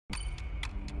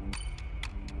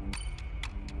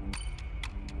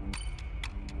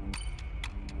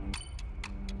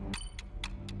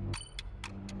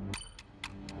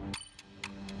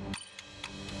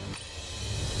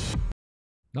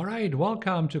All right,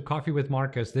 welcome to Coffee with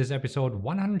Markus. This is episode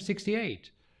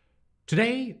 168.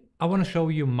 Today, I want to show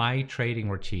you my trading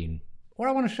routine, or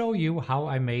I want to show you how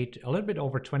I made a little bit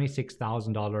over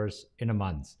 $26,000 in a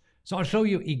month. So I'll show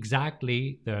you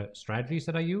exactly the strategies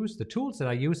that I use, the tools that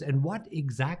I use, and what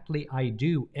exactly I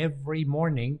do every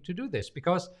morning to do this,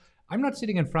 because I'm not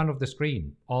sitting in front of the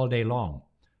screen all day long.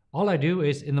 All I do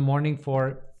is in the morning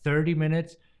for 30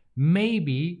 minutes,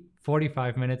 maybe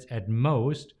 45 minutes at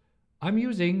most, I'm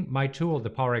using my tool, the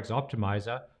PowerX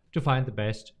Optimizer, to find the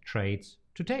best trades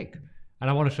to take. And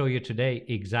I want to show you today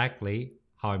exactly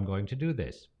how I'm going to do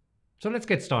this. So let's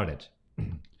get started.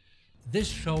 This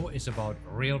show is about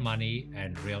real money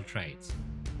and real trades.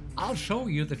 I'll show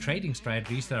you the trading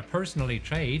strategies that I personally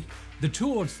trade, the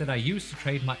tools that I use to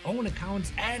trade my own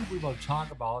accounts, and we will talk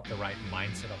about the right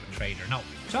mindset of a trader. Now,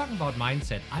 talking about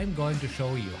mindset, I'm going to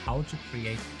show you how to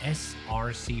create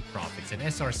SRC profits. And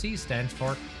SRC stands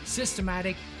for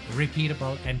systematic,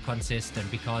 repeatable, and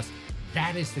consistent, because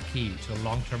that is the key to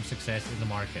long-term success in the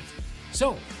markets.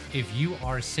 So, if you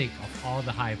are sick of all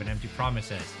the hype and empty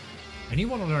promises, and you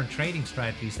want to learn trading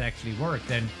strategies that actually work,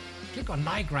 then click on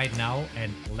like right now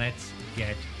and let's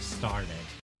get started.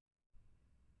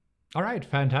 All right,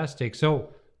 fantastic. So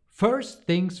first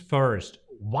things first,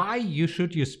 why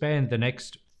should you spend the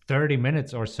next 30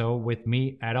 minutes or so with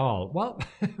me at all? Well,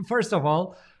 first of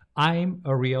all, I'm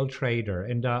a real trader,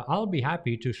 and I'll be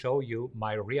happy to show you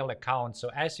my real account. So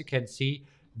as you can see,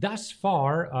 thus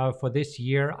far for this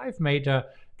year, I've made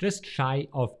just shy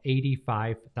of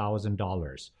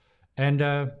 $85,000. And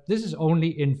this is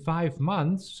only in 5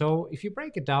 months. So if you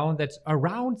break it down, that's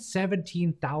around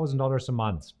 $17,000 a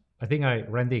month. I think I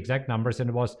ran the exact numbers and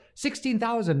it was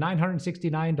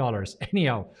 $16,969.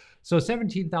 Anyhow, so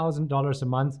 $17,000 a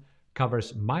month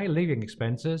covers my living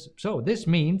expenses. So this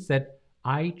means that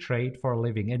I trade for a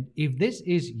living. And if this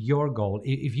is your goal,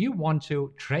 if you want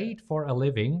to trade for a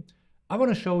living, I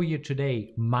want to show you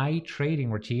today my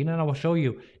trading routine, and I will show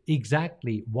you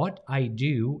exactly what I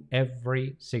do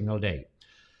every single day.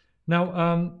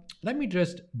 Now, let me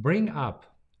just bring up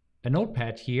a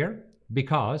notepad here,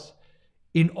 because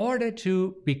in order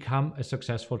to become a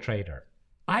successful trader,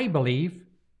 I believe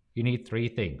you need 3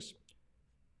 things.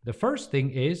 The first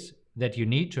thing is that you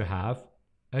need to have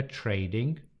a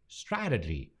trading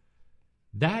strategy.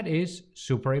 That is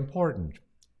super important.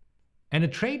 And a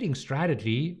trading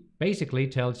strategy basically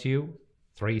tells you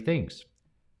 3 things.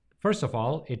 First of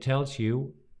all, it tells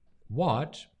you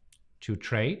what to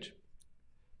trade.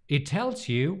 It tells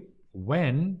you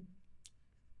when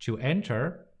to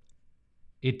enter.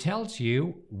 It tells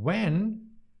you when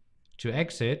to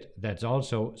exit. That's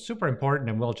also super important,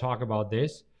 and we'll talk about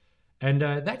this. And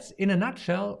that's in a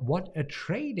nutshell what a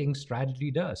trading strategy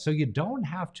does. So you don't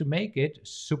have to make it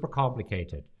super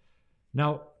complicated.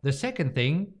 Now, the second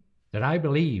thing that I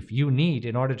believe you need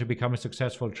in order to become a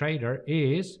successful trader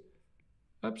is,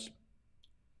 oops,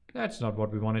 that's not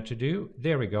what we wanted to do.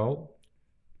 There we go.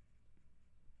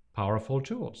 Powerful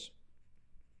tools.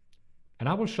 And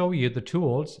I will show you the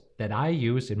tools that I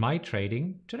use in my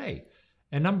trading today.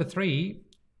 And number 3,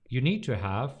 you need to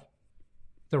have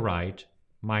the right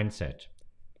mindset.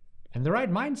 And the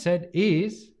right mindset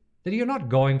is that you're not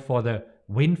going for the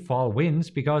windfall wins,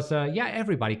 because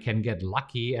everybody can get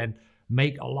lucky and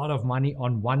make a lot of money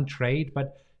on one trade.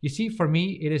 But you see, for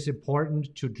me, it is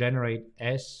important to generate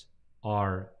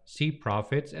SRC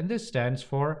profits. And this stands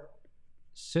for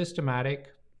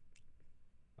systematic,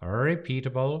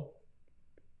 repeatable,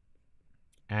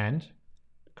 and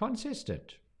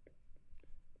consistent.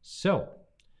 So,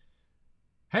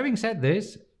 having said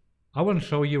this, I will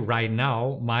show you right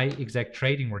now my exact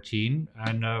trading routine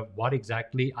and what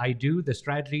exactly I do, the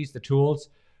strategies, the tools,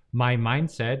 my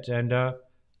mindset, and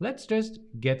let's just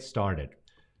get started.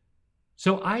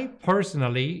 So I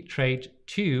personally trade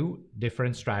 2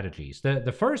 different strategies.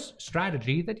 The first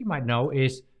strategy that you might know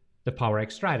is the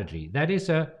PowerX strategy. That is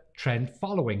a trend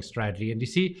following strategy. And you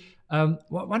see,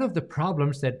 one of the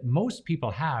problems that most people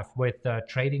have with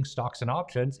trading stocks and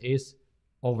options is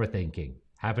overthinking.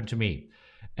 Happened to me.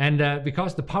 And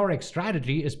because the PowerX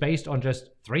strategy is based on just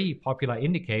 3 popular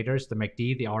indicators, the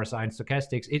MACD, the RSI, and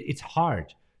stochastics, it's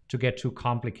hard to get too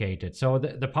complicated. So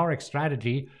the PowerX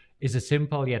strategy is a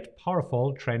simple yet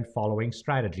powerful trend following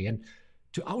strategy. And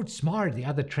to outsmart the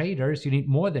other traders, you need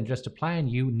more than just a plan,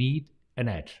 you need an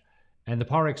edge. And the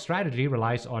PowerX strategy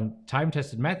relies on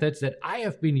time-tested methods that I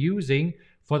have been using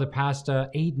for the past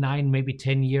 8, 9, maybe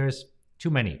 10 years, too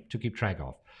many to keep track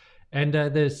of. And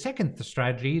the second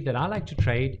strategy that I like to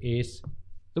trade is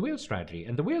the wheel strategy.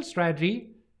 And the wheel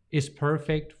strategy is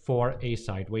perfect for a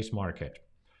sideways market.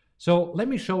 So let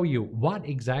me show you what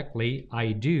exactly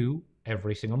I do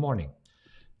every single morning.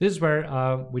 This is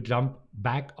where we jump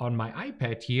back on my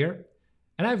iPad here,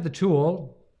 and I have the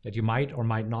tool that you might or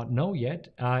might not know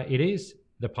yet. It is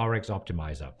the PowerX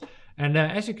Optimizer. And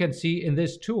as you can see in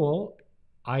this tool,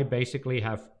 I basically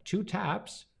have two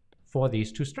tabs for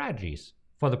these two strategies,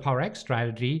 for the PowerX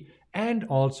strategy and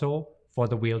also for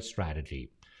the wheel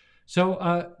strategy.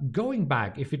 So going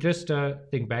back, if you just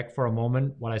think back for a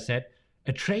moment what I said,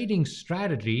 a trading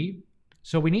strategy,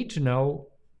 so we need to know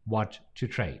what to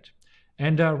trade.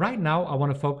 And right now I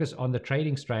want to focus on the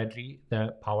trading strategy,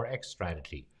 the PowerX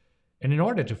strategy. And in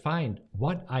order to find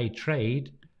what I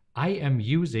trade, I am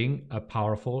using a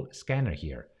powerful scanner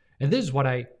here. And this is what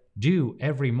I do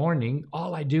every morning.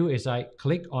 All I do is I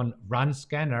click on Run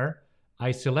Scanner.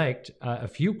 I select a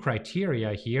few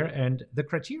criteria here. And the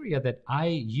criteria that I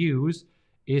use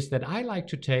is that I like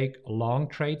to take long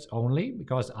trades only,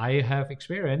 because I have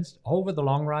experienced over the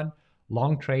long run,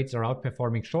 long trades are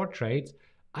outperforming short trades.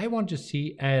 I want to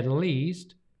see at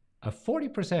least a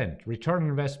 40% return on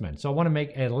investment. So I want to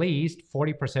make at least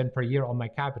 40% per year on my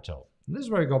capital. And this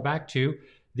is where we go back to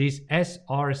these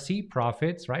SRC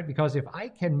profits, right? Because if I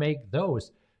can make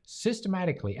those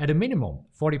systematically at a minimum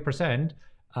 40%,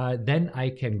 then I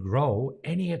can grow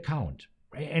any account,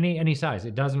 any size.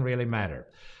 It doesn't really matter.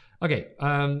 Okay,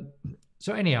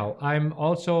 so anyhow, I'm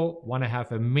also want to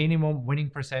have a minimum winning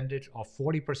percentage of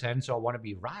 40%. So I want to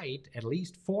be right at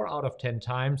least 4 out of 10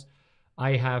 times.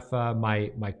 I have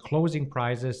my closing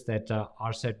prices that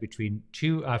are set between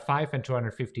 $5 and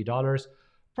 $250.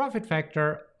 Profit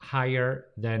factor higher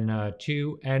than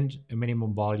 2, and a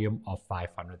minimum volume of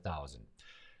 500,000.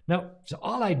 Now, so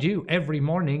all I do every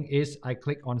morning is I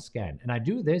click on scan, and I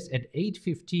do this at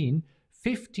 8:15,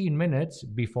 15 minutes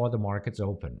before the markets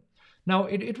open. Now,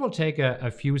 it will take a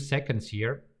few seconds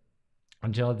here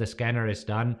until the scanner is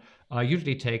done.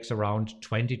 Usually takes around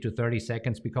 20 to 30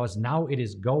 seconds, because now it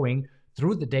is going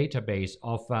through the database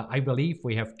of, I believe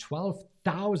we have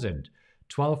 12,000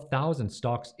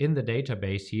 stocks in the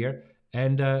database here,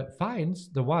 and finds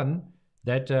the one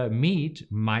that meet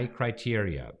my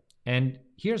criteria. And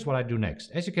here's what I do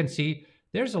next. As you can see,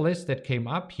 there's a list that came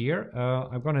up here.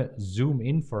 I'm going to zoom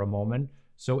in for a moment.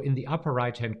 So in the upper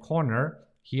right-hand corner,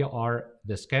 here are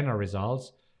the scanner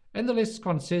results. And the list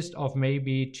consists of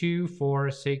maybe 2, 4,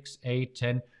 6, 8,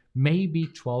 10, maybe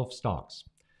 12 stocks.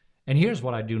 And here's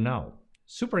what I do now.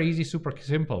 Super easy, super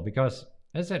simple, because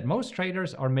as I said, most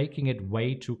traders are making it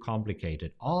way too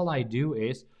complicated. All I do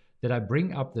is that I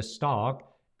bring up the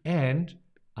stock and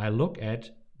I look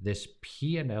at this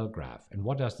P&L graph. And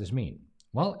what does this mean?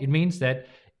 Well, it means that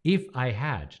if I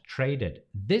had traded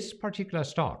this particular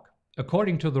stock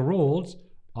according to the rules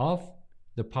of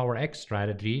the PowerX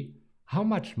strategy, how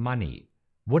much money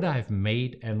would I have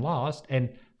made and lost, and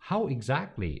how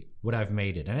exactly would I have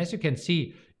made it? And as you can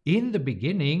see, in the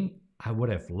beginning, I would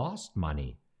have lost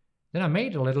money. Then I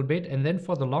made a little bit, and then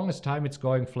for the longest time it's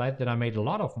going flat. Then I made a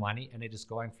lot of money and it is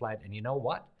going flat. And you know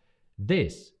what?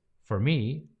 This, for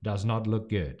me, does not look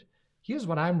good. Here's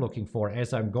what I'm looking for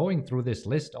as I'm going through this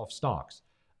list of stocks.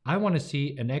 I want to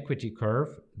see an equity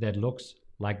curve that looks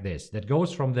like this, that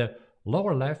goes from the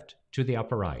lower left to the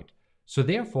upper right. So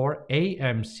therefore,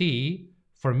 AMC,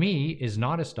 for me, is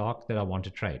not a stock that I want to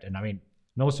trade. And I mean,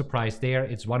 no surprise there,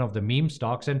 it's one of the meme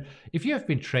stocks. And if you have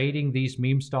been trading these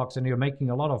meme stocks and you're making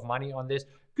a lot of money on this,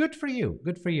 good for you,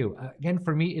 good for you. Again,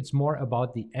 for me, it's more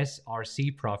about the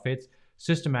SRC profits,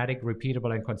 systematic,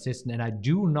 repeatable, and consistent. And I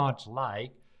do not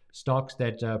like stocks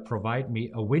that provide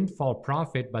me a windfall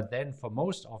profit, but then for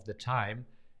most of the time,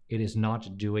 it is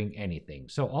not doing anything.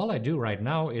 So all I do right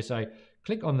now is I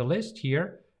click on the list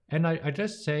here and I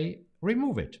just say,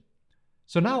 remove it.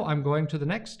 So now I'm going to the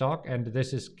next stock, and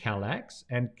this is CalX,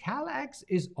 and CalX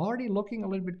is already looking a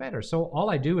little bit better. So all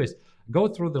I do is go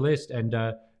through the list and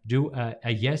do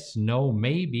a yes, no,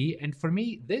 maybe. And for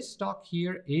me, this stock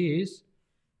here is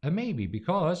a maybe,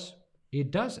 because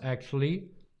it does actually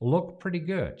look pretty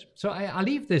good. So I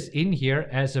leave this in here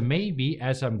as a maybe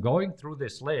as I'm going through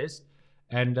this list.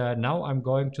 And now I'm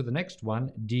going to the next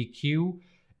one, DQ.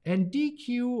 And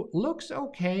DQ looks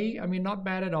okay. I mean, not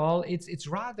bad at all. It's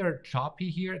rather choppy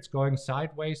here. It's going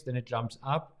sideways, then it jumps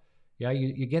up. Yeah,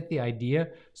 you get the idea.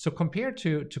 So compared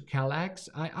to CalX,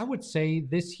 I would say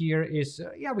this here is,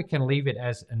 yeah, we can leave it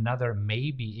as another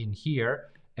maybe in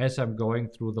here as I'm going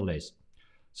through the list.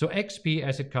 So XP,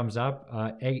 as it comes up,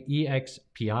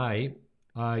 EXPI,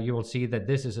 you will see that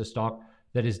this is a stock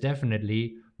that is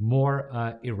definitely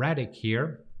more erratic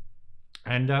here.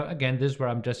 And again, this is where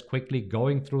I'm just quickly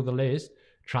going through the list,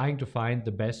 trying to find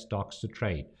the best stocks to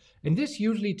trade. And this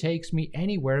usually takes me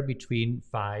anywhere between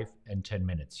 5 and 10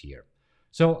 minutes here.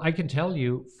 So I can tell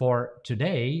you for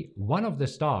today, one of the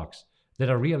stocks that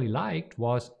I really liked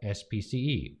was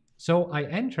SPCE. So I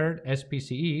entered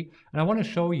SPCE, and I want to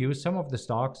show you some of the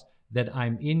stocks that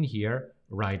I'm in here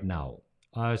right now.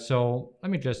 So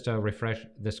let me just refresh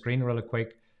the screen really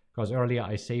quick, because earlier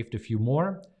I saved a few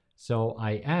more. So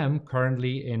I am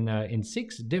currently in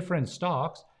 6 different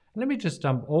stocks. Let me just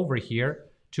jump over here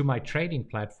to my trading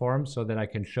platform so that I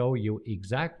can show you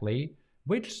exactly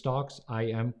which stocks I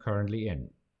am currently in.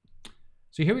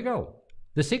 So here we go.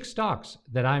 The 6 stocks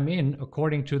that I'm in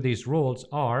according to these rules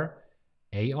are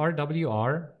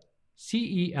ARWR,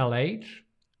 CELH,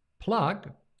 Plug,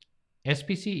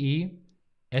 SPCE,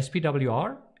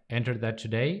 SPWR, entered that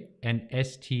today, and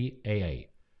STAA.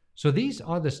 So these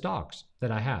are the stocks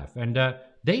that I have, and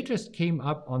they just came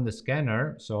up on the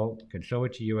scanner, so I can show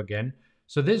it to you again.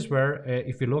 So this is where,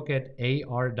 if you look at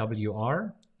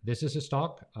ARWR, this is a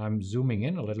stock, I'm zooming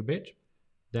in a little bit,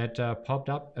 that popped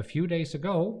up a few days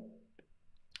ago.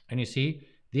 And you see,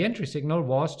 the entry signal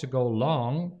was to go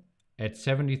long at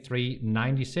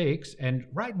 73.96. And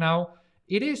right now,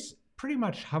 it is pretty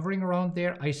much hovering around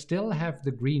there. I still have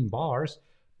the green bars,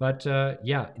 but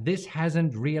yeah, this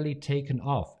hasn't really taken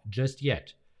off just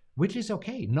yet, which is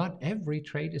okay. Not every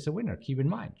trade is a winner, keep in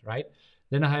mind, right?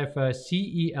 Then I have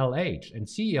CELH, and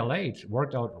CELH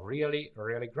worked out really,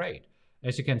 really great.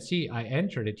 As you can see, I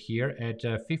entered it here at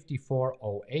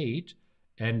 54.08,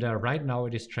 and right now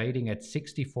it is trading at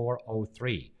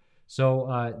 64.03.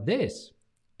 So this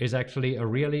is actually a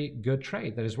really good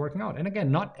trade that is working out. And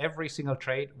again, not every single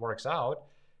trade works out.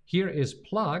 Here is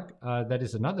Plug, that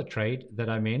is another trade that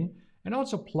I'm in. And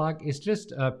also Plug is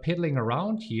just piddling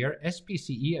around here.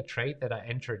 SPCE, a trade that I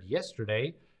entered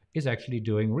yesterday, is actually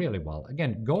doing really well.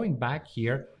 Again, going back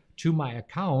here to my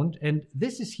account, and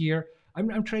this is here,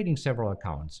 I'm trading several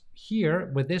accounts.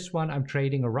 Here, with this one, I'm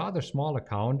trading a rather small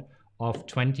account of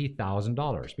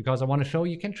 $20,000 because I want to show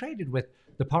you can trade it with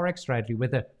the PowerX strategy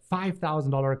with a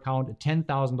 $5,000 account, a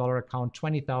 $10,000 account,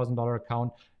 $20,000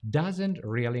 account, doesn't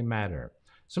really matter.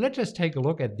 So let's just take a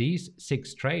look at these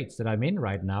 6 trades that I'm in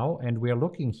right now, and we're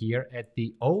looking here at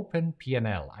the open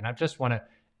P&L, and I just want to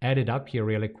add it up here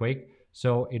really quick.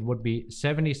 So it would be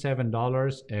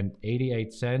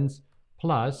 $77.88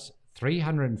 plus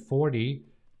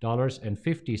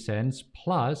 $340.50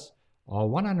 plus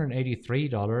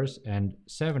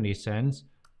 $183.70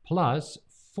 plus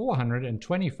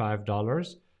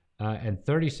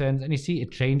 $425.30. And you see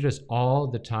it changes all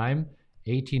the time.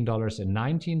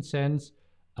 $18.19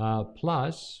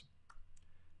 plus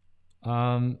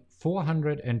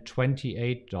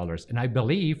 $428. And I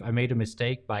believe I made a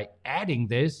mistake by adding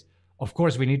this. Of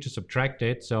course, we need to subtract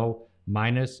it. So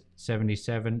minus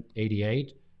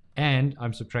 77.88. And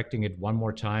I'm subtracting it one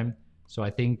more time. So I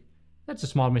think that's a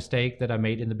small mistake that I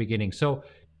made in the beginning. So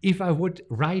if I would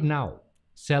right now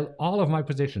sell all of my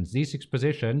positions, these 6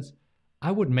 positions,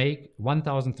 I would make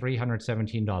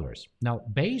 $1,317. Now,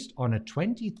 based on a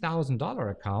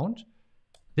 $20,000 account,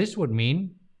 this would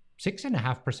mean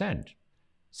 6.5%.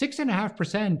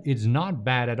 6.5% is not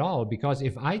bad at all, because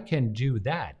if I can do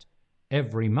that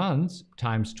every month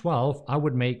times 12, I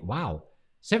would make, wow,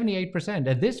 78%.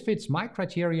 And this fits my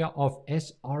criteria of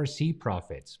SRC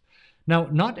profits. Now,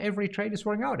 not every trade is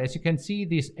working out. As you can see,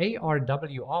 this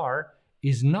ARWR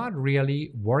is not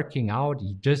really working out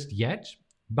just yet,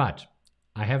 but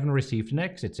I haven't received an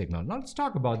exit signal. Now, let's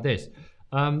talk about this,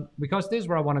 because this is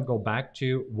where I want to go back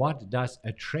to. What does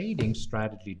a trading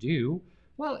strategy do?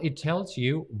 Well, it tells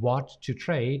you what to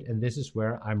trade, and this is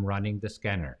where I'm running the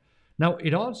scanner. Now,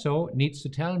 it also needs to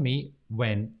tell me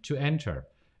when to enter.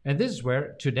 And this is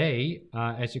where today,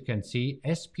 as you can see,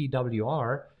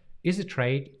 SPWR is a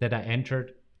trade that I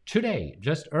entered today,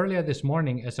 just earlier this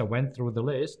morning as I went through the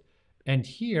list. And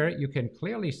here you can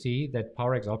clearly see that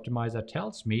PowerX Optimizer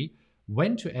tells me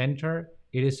when to enter.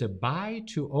 It is a buy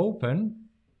to open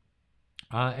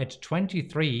at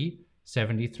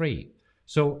 23.73.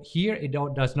 So here it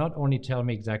does not only tell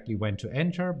me exactly when to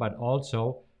enter, but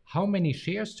also how many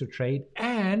shares to trade.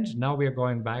 And now we're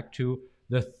going back to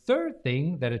the third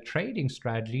thing that a trading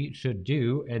strategy should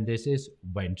do, and this is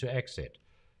when to exit.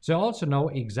 So I also know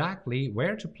exactly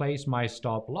where to place my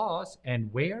stop loss and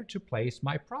where to place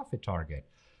my profit target.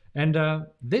 And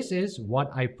this is what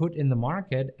I put in the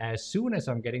market as soon as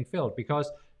I'm getting filled,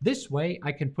 because this way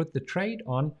I can put the trade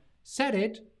on, set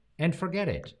it, and forget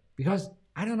it. Because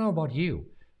I don't know about you,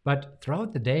 but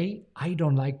throughout the day, I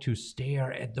don't like to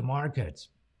stare at the markets.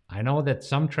 I know that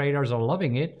some traders are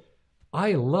loving it.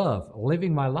 I love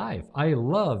living my life. I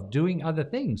love doing other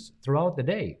things throughout the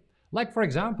day. Like, for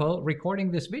example,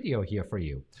 recording this video here for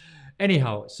you.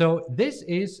 Anyhow, so this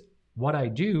is what I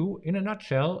do in a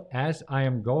nutshell as I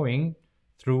am going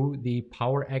through the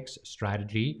PowerX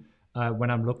strategy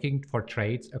when I'm looking for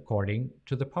trades according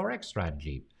to the PowerX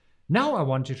strategy. Now I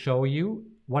want to show you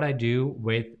what I do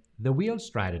with the wheel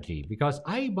strategy, because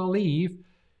I believe,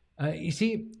 you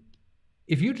see,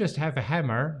 if you just have a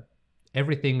hammer,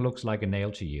 everything looks like a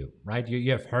nail to you, right?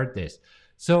 You have heard this.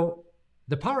 So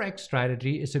the PowerX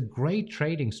strategy is a great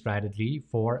trading strategy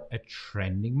for a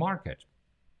trending market.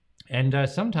 And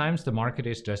sometimes the market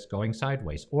is just going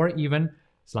sideways or even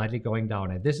slightly going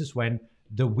down. And this is when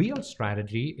the wheel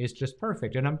strategy is just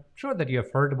perfect. And I'm sure that you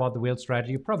have heard about the wheel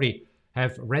strategy. You probably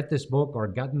have read this book or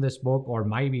gotten this book, or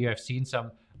maybe you have seen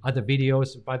some other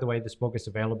videos. By the way, this book is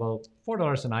available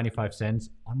 $4.95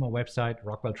 on my website,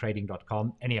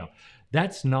 rockwelltrading.com. Anyhow,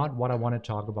 that's not what I want to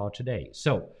talk about today.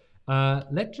 So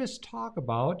let's just talk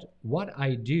about what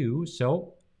I do.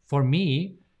 So for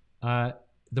me,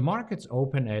 the markets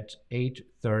open at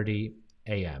 8:30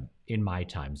 a.m. in my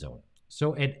time zone.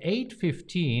 So at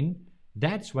 8:15,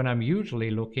 that's when I'm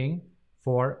usually looking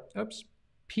for,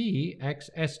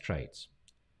 PXS trades.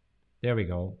 There we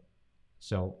go.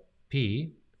 So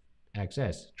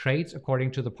PXS, trades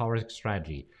according to the PowerX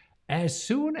strategy. As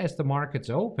soon as the markets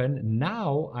open,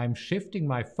 now I'm shifting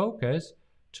my focus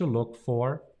to look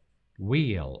for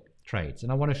wheel trades.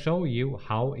 And I want to show you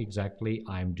how exactly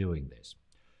I'm doing this.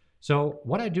 So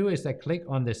what I do is I click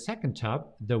on the second tab,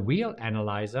 the wheel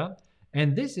analyzer,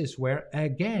 and this is where,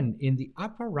 again, in the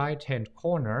upper right-hand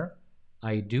corner,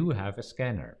 I do have a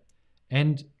scanner.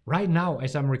 And right now,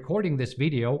 as I'm recording this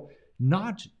video,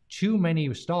 not too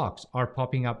many stocks are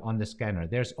popping up on the scanner.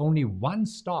 There's only one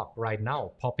stock right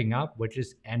now popping up, which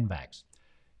is NVAX.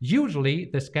 Usually,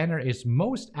 the scanner is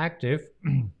most active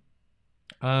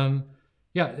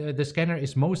the scanner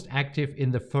is most active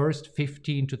in the first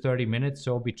 15 to 30 minutes,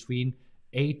 so between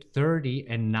 8:30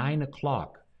 and 9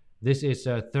 o'clock. This is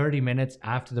 30 minutes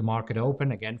after the market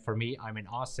open. Again, for me, I'm in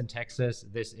Austin, Texas.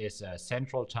 This is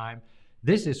Central Time.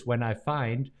 This is when I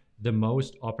find the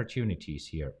most opportunities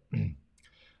here.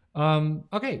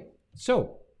 Okay,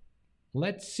 so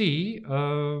let's see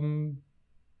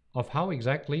of how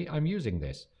exactly I'm using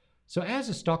this. So as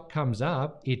a stock comes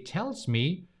up, it tells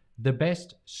me the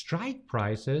best strike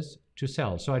prices to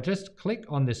sell. So I just click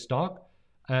on the stock.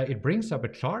 It brings up a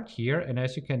chart here. And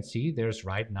as you can see, there's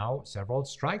right now several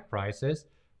strike prices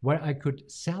where I could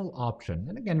sell options.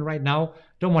 And again, right now,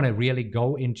 don't want to really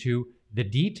go into the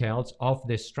details of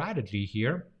this strategy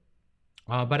here.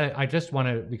 But I just want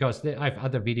to, because I have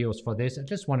other videos for this, I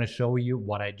just want to show you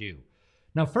what I do.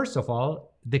 Now, first of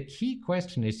all, the key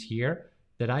question is here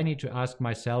that I need to ask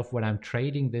myself when I'm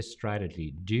trading this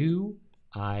strategy. Do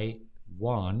I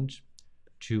want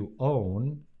to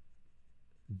own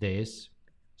this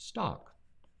stock?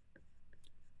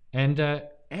 And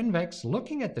NVAX,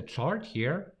 looking at the chart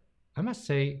here, I must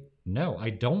say, no, I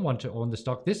don't want to own the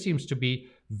stock. This seems to be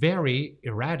very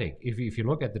erratic. If you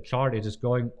look at the chart, it is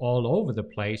going all over the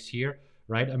place here,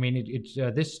 right? I mean,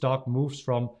 this stock moves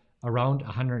from around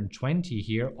 120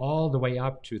 here all the way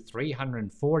up to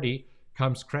 340,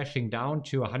 comes crashing down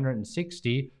to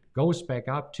 160, goes back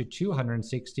up to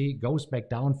 260, goes back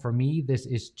down. For me, this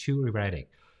is too erratic.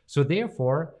 So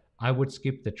therefore, I would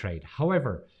skip the trade.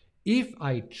 However, if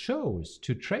I chose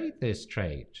to trade this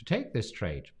trade, to take this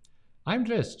trade, I'm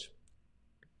just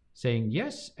saying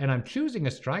yes, and I'm choosing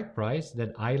a strike price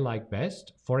that I like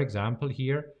best. For example,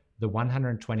 here, the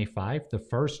 125, the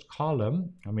first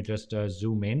column. Let me just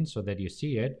zoom in so that you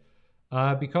see it,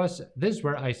 because this is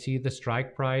where I see the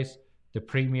strike price, the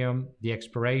premium, the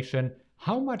expiration,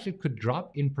 how much it could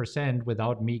drop in percent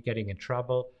without me getting in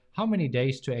trouble, how many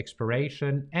days to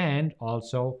expiration, and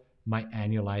also my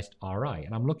annualized RI.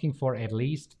 And I'm looking for at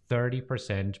least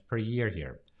 30% per year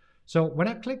here. So when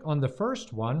I click on the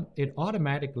first one, it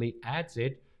automatically adds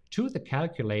it to the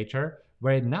calculator,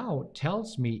 where it now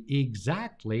tells me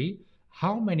exactly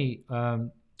how many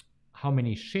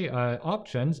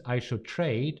options I should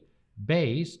trade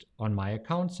based on my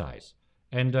account size.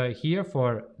 And here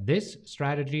for this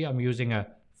strategy, I'm using a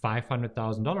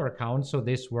 $500,000 account. So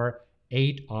this were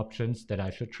 8 options that I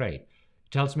should trade.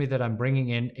 It tells me that I'm bringing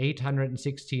in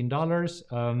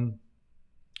 $816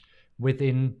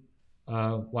 within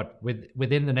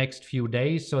within the next few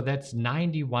days. So that's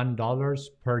 $91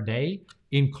 per day,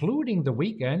 including the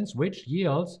weekends, which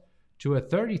yields to a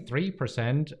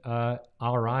 33%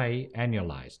 RI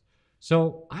annualized.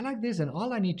 So I like this, and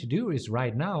all I need to do is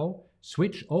right now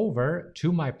switch over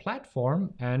to my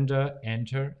platform and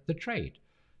enter the trade.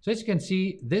 So as you can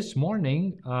see, this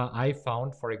morning I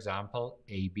found, for example,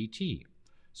 ABT.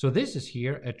 So this is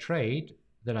here a trade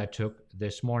that I took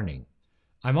this morning.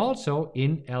 I'm also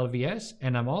in LVS,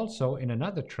 and I'm also in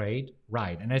another trade,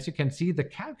 right? And as you can see, the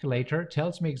calculator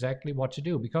tells me exactly what to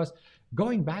do, because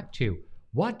going back to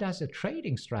what does a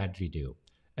trading strategy do?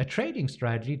 A trading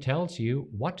strategy tells you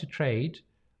what to trade,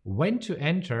 when to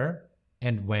enter,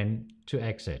 and when to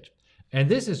exit. And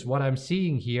this is what I'm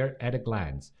seeing here at a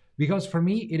glance, because for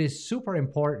me, it is super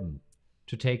important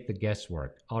to take the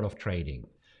guesswork out of trading.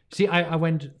 See, I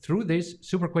went through this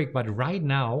super quick, but right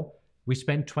now we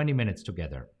spent 20 minutes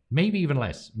together, maybe even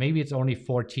less. Maybe it's only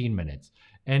 14 minutes.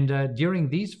 And during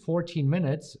these 14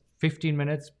 minutes, 15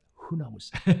 minutes, who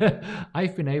knows?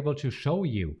 I've been able to show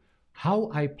you how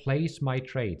I place my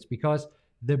trades, because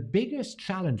the biggest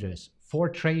challenges for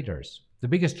traders, the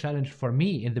biggest challenge for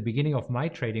me in the beginning of my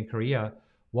trading career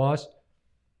was,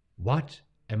 what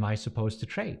am I supposed to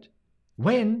trade?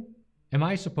 When am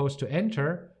I supposed to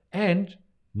enter? And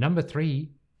number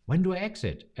three, when do I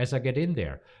exit as I get in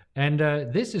there? And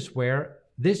this is where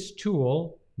this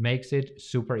tool makes it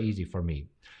super easy for me.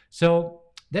 So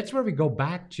that's where we go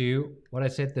back to what I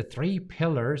said. The three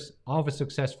pillars of a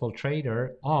successful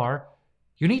trader are: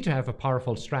 you need to have a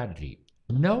powerful strategy,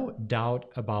 no doubt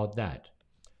about that.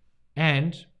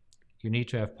 And you need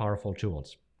to have powerful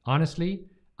tools. Honestly,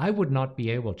 I would not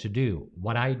be able to do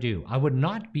what I do. I would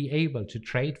not be able to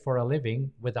trade for a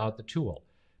living without the tool,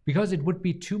 because it would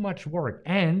be too much work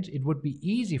and it would be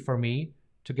easy for me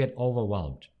to get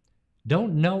overwhelmed.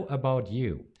 Don't know about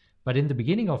you, but in the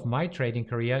beginning of my trading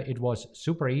career, it was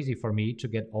super easy for me to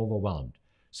get overwhelmed.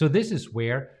 So this is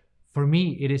where, for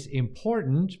me, it is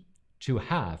important to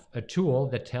have a tool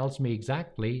that tells me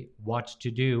exactly what to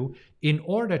do in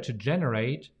order to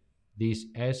generate these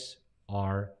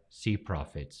SRC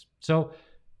profits. So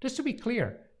just to be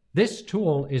clear, this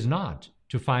tool is not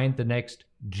to find the next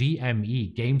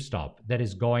GME, GameStop, that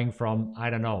is going from,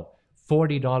 I don't know,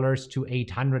 $40 to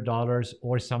 $800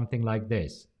 or something like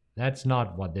this. That's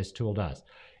not what this tool does.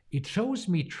 It shows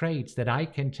me trades that I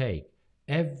can take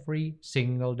every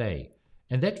single day.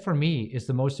 And that for me is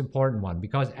the most important one,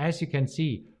 because as you can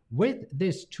see, with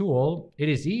this tool, it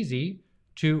is easy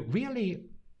to really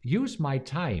use my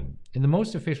time in the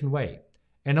most efficient way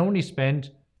and only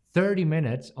spend 30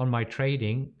 minutes on my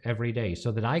trading every day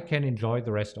so that I can enjoy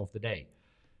the rest of the day.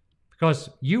 Because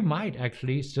you might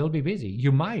actually still be busy.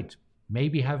 You might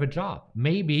maybe have a job.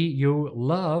 Maybe you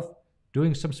love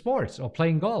doing some sports or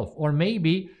playing golf, or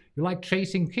maybe you like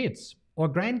chasing kids or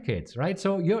grandkids, right?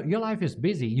 So your life is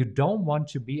busy. You don't want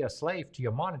to be a slave to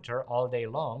your monitor all day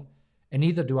long, and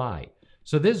neither do I.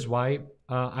 So this is why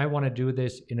I want to do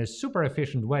this in a super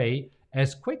efficient way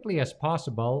as quickly as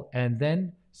possible, and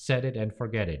then set it and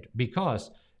forget it.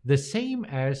 Because the same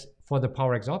as for the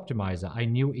PowerX Optimizer, I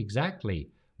knew exactly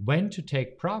when to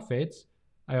take profits.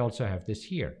 I also have this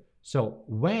here. So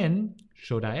when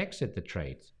should I exit the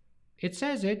trades? It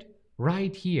says it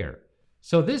right here.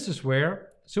 So this is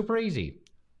where, super easy,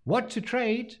 what to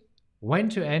trade, when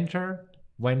to enter,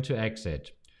 when to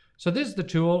exit. So this is the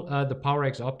tool, the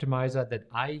PowerX Optimizer, that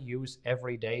I use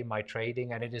every day in my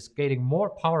trading, and it is getting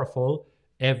more powerful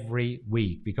every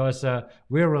week, because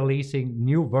we're releasing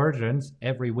new versions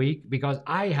every week, because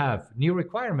I have new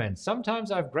requirements.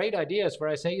 Sometimes I have great ideas where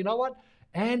I say, you know what,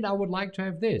 and I would like to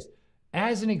have this.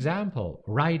 As an example,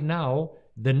 right now,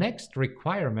 the next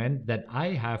requirement that I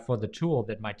have for the tool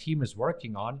that my team is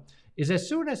working on is, as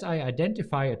soon as I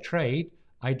identify a trade,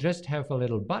 I just have a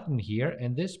little button here,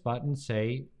 and this button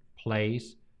say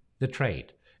place the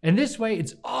trade. And this way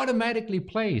it's automatically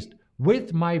placed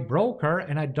with my broker,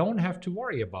 and I don't have to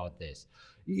worry about this.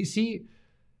 You see,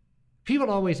 people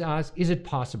always ask, is it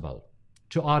possible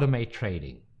to automate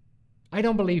trading? I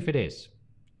don't believe it is.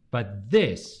 But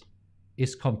this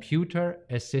is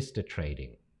computer-assisted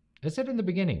trading. As I said in the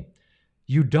beginning,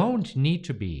 you don't need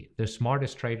to be the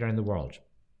smartest trader in the world.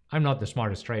 I'm not the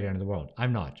smartest trader in the world.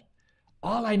 I'm not.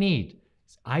 All I need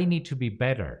is I need to be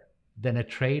better than a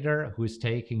trader who is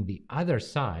taking the other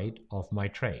side of my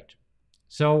trade.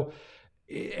 So,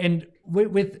 and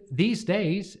with these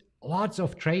days, lots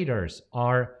of traders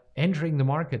are entering the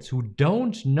markets who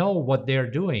don't know what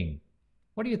they're doing.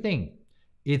 What do you think?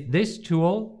 Is this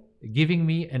tool giving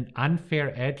me an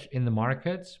unfair edge in the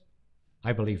markets?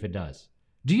 I believe it does.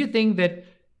 Do you think that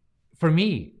for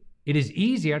me, it is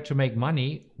easier to make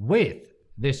money with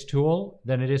this tool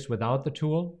than it is without the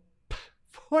tool?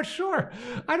 For sure.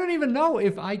 I don't even know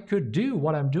if I could do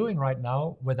what I'm doing right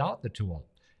now without the tool.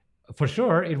 For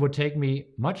sure, it would take me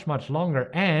much, much longer,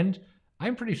 and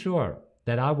I'm pretty sure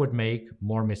that I would make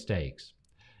more mistakes.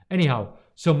 Anyhow,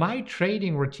 so my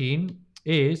trading routine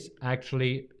is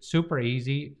actually super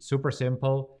easy, super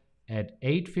simple. At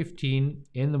 8:15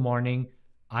 in the morning,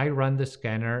 I run the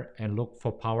scanner and look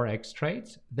for PowerX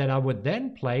trades that I would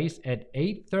then place at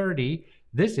 8:30.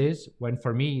 This is when,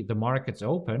 for me, the market's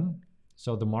open.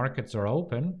 So the markets are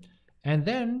open. And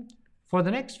then for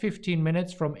the next 15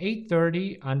 minutes from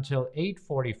 8:30 until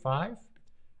 8:45,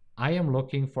 I am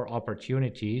looking for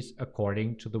opportunities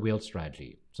according to the wheel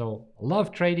strategy. So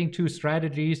love trading two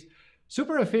strategies.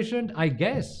 Super efficient, I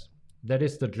guess. That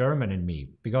is the German in me.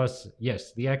 Because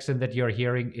yes, the accent that you're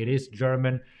hearing, it is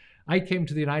German. I came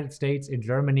to the United States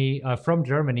from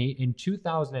Germany in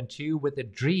 2002 with a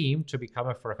dream to become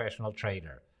a professional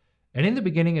trader. And in the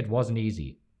beginning, it wasn't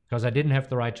easy because I didn't have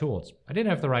the right tools. I didn't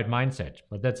have the right mindset,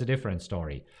 but that's a different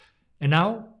story. And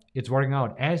now it's working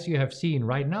out. As you have seen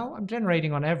right now, I'm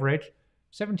generating on average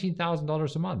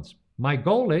 $17,000 a month. My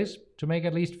goal is to make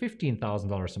at least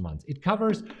 $15,000 a month. It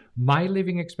covers my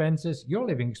living expenses. Your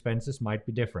living expenses might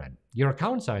be different. Your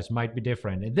account size might be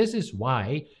different. And this is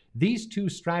why these two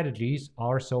strategies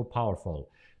are so powerful.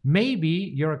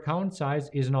 Maybe your account size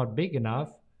is not big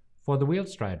enough for the wheel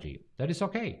strategy. That is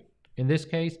okay. In this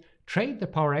case, trade the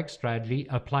PowerX strategy,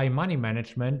 apply money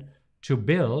management to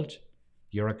build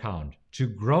your account, to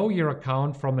grow your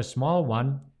account from a small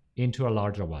one into a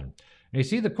larger one. And you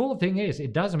see, the cool thing is,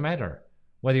 it doesn't matter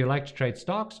whether you like to trade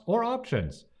stocks or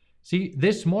options. See,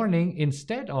 this morning,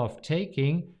 instead of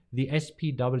taking the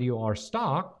SPWR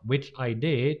stock, which I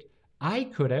did, I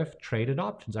could have traded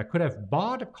options. I could have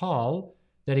bought a call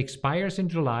that expires in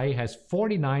July, has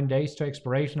 49 days to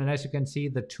expiration. And as you can see,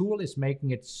 the tool is making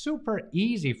it super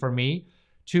easy for me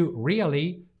to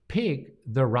really pick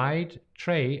the right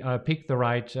trade, pick the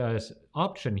right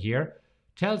option here.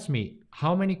 Tells me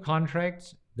how many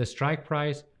contracts, the strike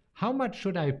price, how much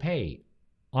should I pay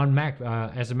on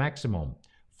as a maximum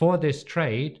for this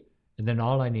trade, and then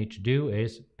all I need to do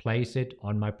is place it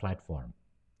on my platform.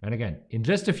 And again, in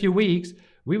just a few weeks,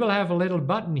 we will have a little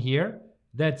button here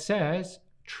that says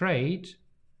trade,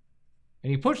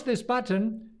 and you push this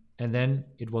button, and then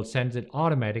it will send it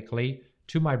automatically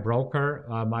to my broker,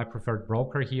 my preferred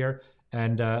broker here.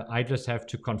 And I just have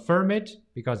to confirm it,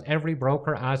 because every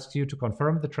broker asks you to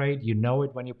confirm the trade. You know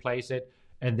it when you place it.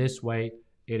 And this way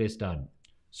it is done.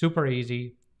 Super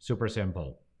easy, super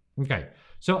simple. Okay,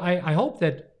 so I hope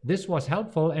that this was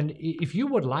helpful. And if you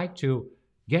would like to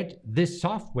get this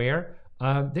software,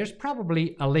 there's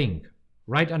probably a link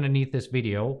right underneath this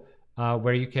video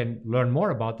where you can learn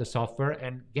more about the software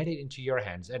and get it into your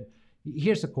hands. And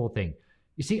here's the cool thing.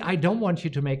 You see, I don't want you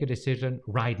to make a decision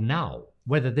right now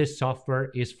whether this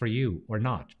software is for you or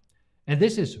not. And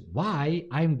this is why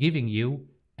I'm giving you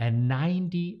a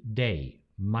 90-day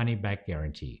money-back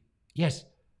guarantee. Yes,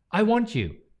 I want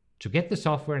you to get the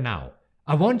software now.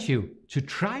 I want you to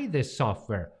try this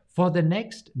software for the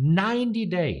next 90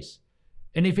 days.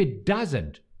 And if it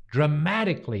doesn't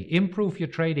dramatically improve your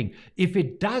trading, if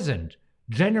it doesn't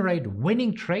generate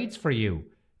winning trades for you,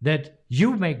 that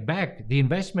you make back the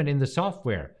investment in the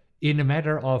software in a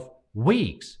matter of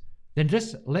weeks, then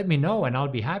just let me know and I'll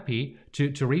be happy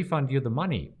to refund you the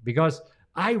money, because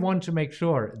I want to make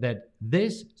sure that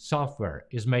this software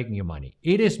is making you money.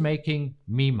 It is making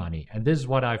me money. And this is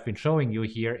what I've been showing you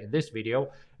here in this video.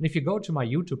 And if you go to my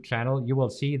YouTube channel, you will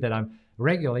see that I'm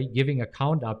regularly giving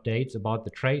account updates about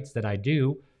the trades that I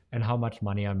do and how much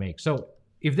money I make. So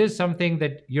if this is something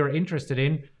that you're interested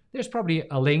in, there's probably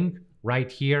a link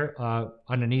right here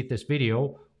underneath this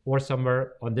video, or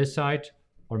somewhere on this side,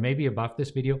 or maybe above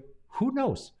this video. Who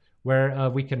knows where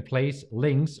we can place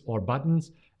links or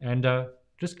buttons, and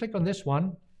just click on this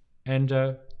one and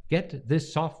get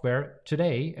this software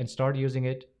today and start using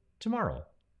it tomorrow.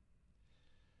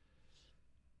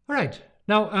 All right,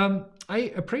 now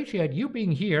I appreciate you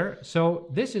being here. So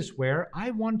this is where I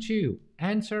want to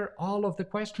answer all of the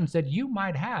questions that you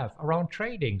might have around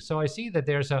trading. So I see that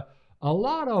there's a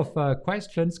lot of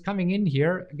questions coming in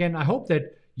here. Again, I hope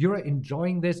that you're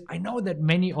enjoying this. I know that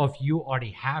many of you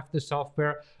already have the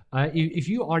software. If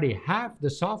you already have the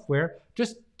software,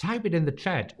 just type it in the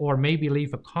chat or maybe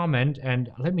leave a comment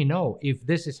and let me know if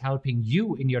this is helping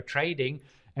you in your trading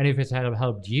and if it's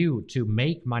helped you to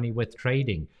make money with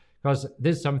trading. Because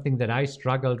this is something that I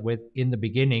struggled with in the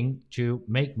beginning, to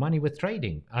make money with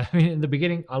trading. I mean, in the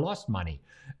beginning, I lost money.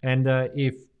 And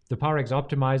if the PowerX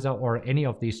Optimizer or any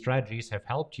of these strategies have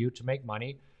helped you to make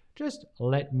money, just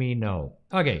let me know.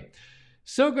 Okay,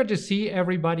 so good to see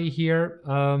everybody here.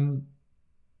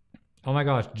 Oh my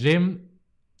gosh, Jim,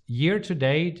 year to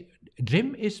date,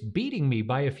 Jim is beating me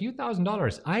by a few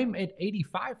 $1,000s. I'm at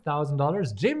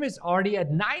 $85,000. Jim is already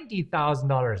at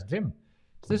 $90,000. Jim,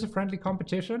 is this a friendly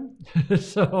competition?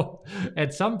 So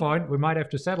at some point we might have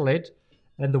to settle it,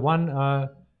 and the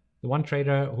one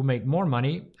trader who made more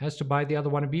money has to buy the other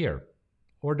one a beer.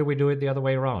 Or do we do it the other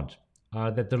way around?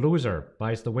 That the loser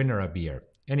buys the winner a beer.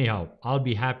 Anyhow, I'll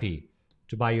be happy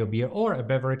to buy you a beer or a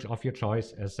beverage of your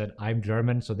choice. As said, I'm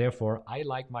German, so therefore I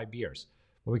like my beers.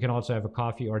 But we can also have a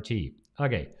coffee or tea.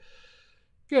 Okay,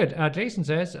 good. Jason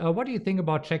says, what do you think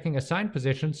about checking assigned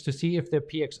positions to see if the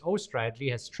PXO strategy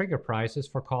has trigger prices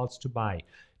for calls to buy?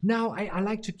 Now, I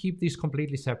like to keep these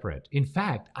completely separate. In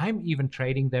fact, I'm even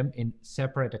trading them in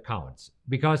separate accounts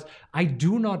because I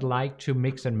do not like to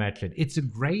mix and match it. It's a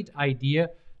great idea,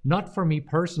 not for me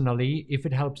personally. If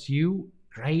it helps you,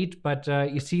 great. But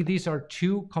you see, these are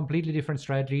two completely different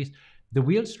strategies. The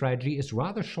wheel strategy is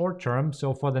rather short term.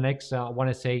 So for the next, I want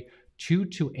to say 2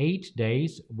 to 8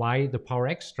 days, while the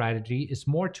PowerX strategy is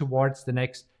more towards the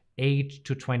next 8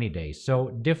 to 20 days. So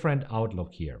different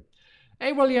outlook here.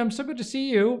 Hey, William, so good to see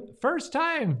you. First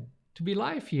time to be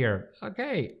live here.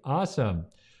 Okay, awesome.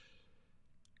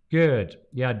 Good.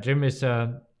 Yeah, Jim is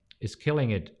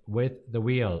killing it with the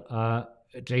wheel.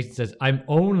 Jason says, I'm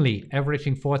only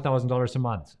averaging $4,000 a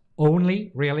month.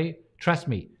 Only? Really? Trust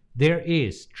me, there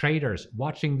is traders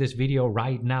watching this video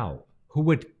right now who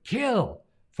would kill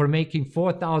for making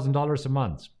 $4,000 a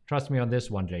month. Trust me on this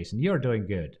one, Jason. You're doing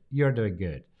good. You're doing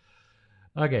good.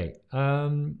 Okay.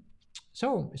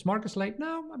 So is Markus late?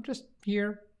 No, I'm just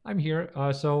here. I'm here.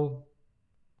 So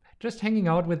just hanging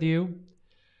out with you.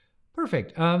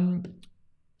 Perfect.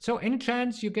 So any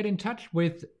chance you get in touch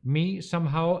with me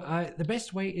somehow, the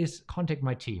best way is contact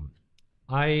my team.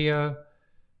 Let's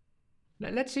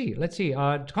see.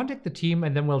 Contact the team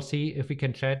and then we'll see if we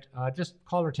can chat. Just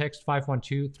call or text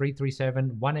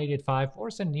 512-337-1885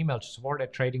 or send an email to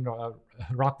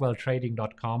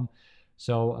support@rockwelltrading.com.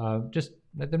 So just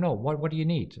let them know, what do you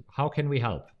need? How can we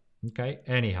help? Okay,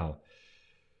 anyhow.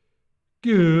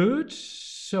 Good.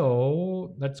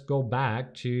 So let's go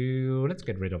back to, let's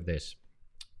get rid of this.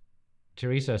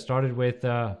 Teresa started with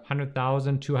 $100,000,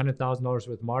 $200,000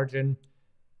 with margin,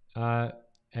 added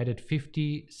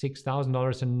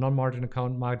 $56,000 in non-margin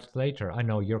account months later. I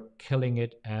know you're killing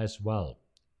it as well.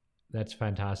 That's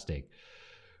fantastic.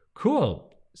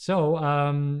 Cool. So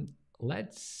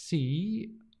let's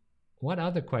see. What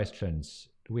other questions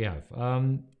do we have?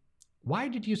 Why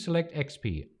did you select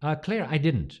XP? Claire, I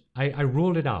didn't. I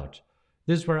ruled it out.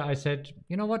 This is where I said,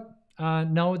 you know what?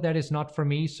 No, that is not for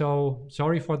me. So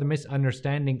sorry for the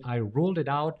misunderstanding. I ruled it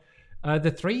out.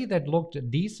 The three that looked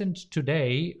decent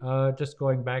today, just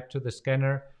going back to the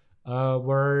scanner,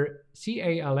 were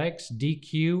CALX,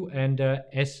 DQ, and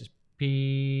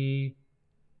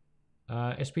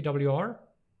SPWR.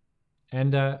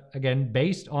 And again,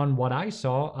 based on what I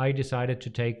saw, I decided to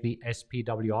take the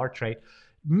SPWR trade,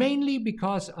 mainly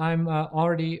because I'm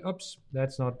already, oops,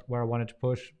 that's not where I wanted to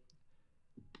push.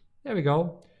 There we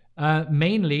go.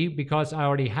 Mainly because I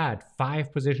already had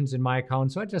 5 positions in my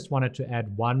account, so I just wanted to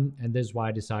add 1, and this is why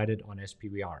I decided on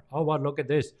SPWR. Oh, well, look at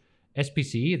this.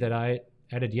 SPC that I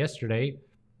added yesterday,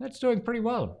 that's doing pretty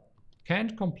well.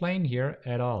 Can't complain here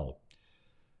at all.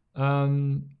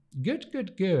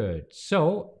 Good.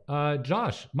 So,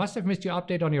 Josh, must have missed your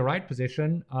update on your right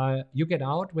position. You get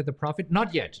out with a profit?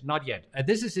 Not yet.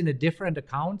 This is in a different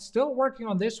account. Still working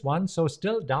on this one, so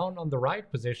still down on the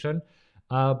right position.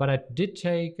 But I did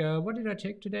take, what did I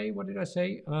take today? What did I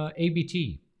say?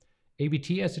 ABT.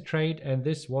 ABT as a trade, and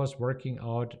this was working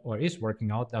out, or is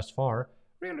working out thus far,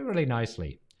 really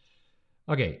nicely.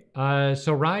 Okay,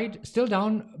 so right, still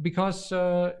down because,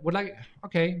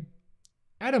 okay.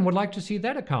 Adam would like to see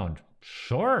that account.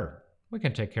 Sure, we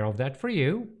can take care of that for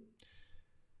you.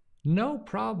 No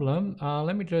problem.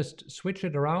 Let me just switch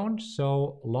it around.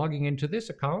 So logging into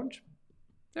this account.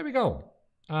 There we go.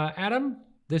 Adam,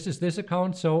 this is this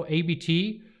account. So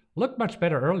ABT looked much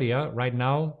better earlier. Right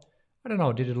now, I don't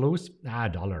know, did it lose?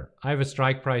 $1. I have a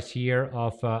strike price here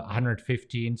of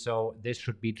 115. So this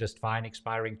should be just fine,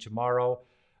 expiring tomorrow.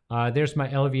 There's my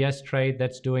LVS trade.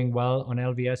 That's doing well on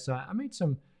LVS. I made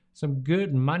some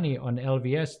good money on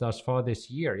LVS thus far this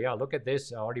year. Yeah, look at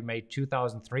this. I already made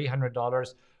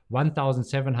 $2,300,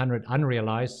 $1,700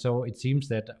 unrealized. So it seems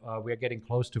that we're getting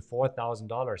close to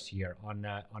 $4,000 here on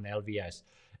LVS.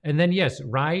 And then yes,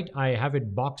 right, I have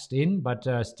it boxed in, but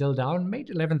still down. Made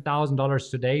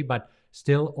 $11,000 today, but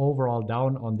still overall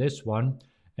down on this one.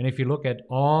 And if you look at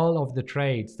all of the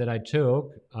trades that I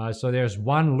took, so there's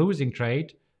one losing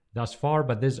trade thus far,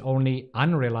 but this is only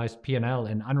unrealized P&L,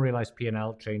 and unrealized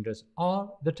P&L changes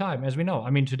all the time, as we know. I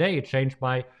mean, today it changed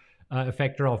by a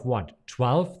factor of what,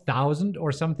 12,000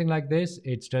 or something like this.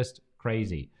 It's just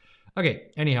crazy.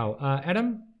 Okay, anyhow,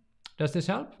 Adam, does this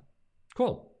help?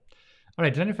 Cool. All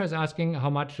right, Jennifer's asking how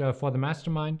much for the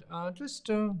mastermind.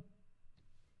 Just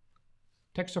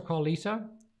text or call Lisa.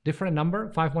 different number,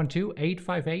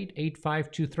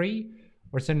 512-858-8523,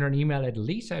 or send her an email at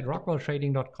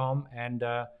lisa@rockwelltrading.com, and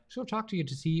she'll talk to you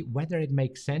to see whether it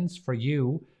makes sense for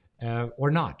you or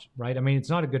not, right? I mean, it's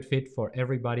not a good fit for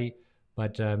everybody,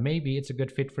 but maybe it's a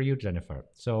good fit for you, Jennifer.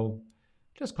 So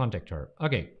just contact her.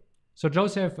 Okay, so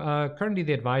Joseph, currently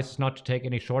the advice is not to take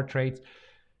any short trades.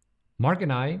 Mark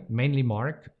and I, mainly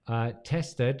Mark,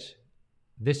 tested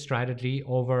this strategy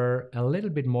over a little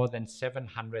bit more than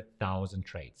 700,000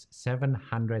 trades.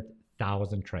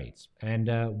 700,000 trades. And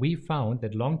we found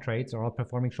that long trades are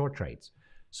outperforming short trades.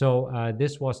 So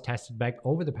this was tested back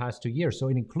over the past 2 years. So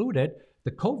it included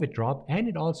the COVID drop, and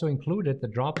it also included the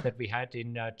drop that we had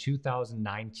in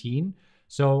 2019.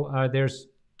 So there's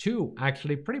two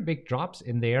actually pretty big drops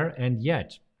in there, and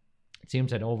yet it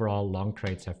seems that overall long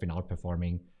trades have been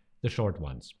outperforming the short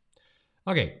ones.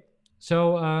 Okay.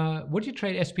 So would you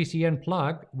trade SPC and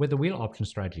plug with the wheel option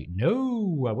strategy?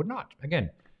 No, I would not. Again,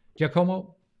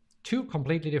 Giacomo, two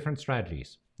completely different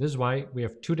strategies. This is why we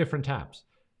have two different tabs.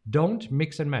 Don't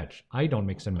mix and match. I don't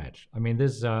mix and match. I mean,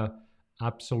 this is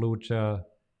absolute,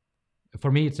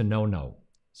 for me, it's a no-no.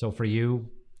 So for you,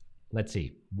 let's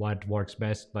see what works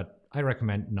best, but I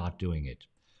recommend not doing it.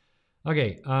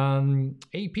 Okay,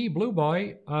 AP Blue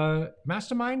Boy,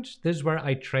 Mastermind. This is where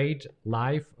I trade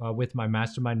live with my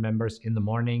Mastermind members in the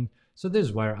morning. So this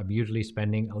is where I'm usually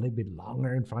spending a little bit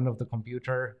longer in front of the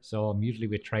computer. So usually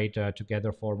we trade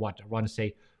together for what? I want to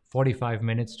say 45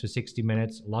 minutes to 60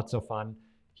 minutes. Lots of fun.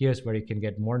 Here's where you can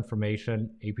get more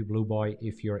information, AP Blue Boy,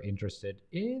 if you're interested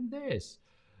in this.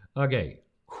 Okay,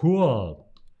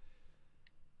 cool.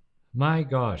 My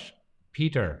gosh,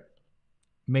 Peter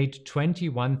made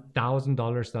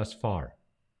 $21,000 thus far.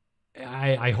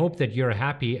 I hope that you're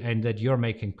happy and that you're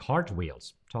making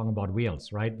cartwheels, talking about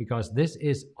wheels, right? Because this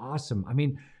is awesome. I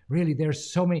mean, really,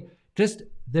 there's so many, just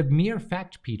the mere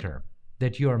fact, Peter,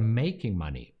 that you're making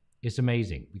money is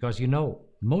amazing, because you know,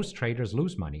 most traders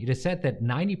lose money. It is said that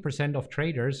 90% of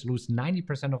traders lose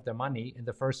 90% of their money in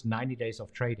the first 90 days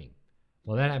of trading.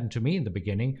 Well, that happened to me in the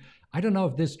beginning. I don't know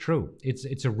if this is true.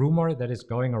 It's a rumor that is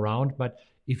going around, but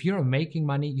if you're making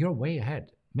money, you're way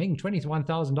ahead. Making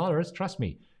 $21,000, trust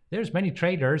me, there's many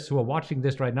traders who are watching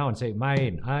this right now and say,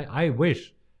 man, I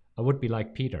wish I would be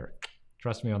like Peter.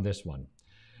 Trust me on this one.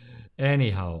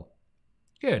 Anyhow,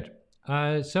 good.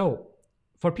 So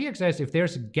for PXS, if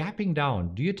there's gapping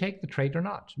down, do you take the trade or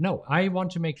not? No, I want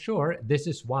to make sure. This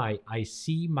is why I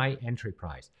see my entry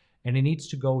price, and it needs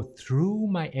to go through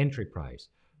my entry price.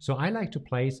 So I like to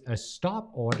place a stop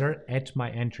order at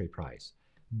my entry price.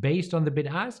 Based on the bid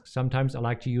ask, sometimes I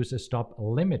like to use a stop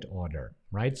limit order,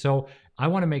 right? So I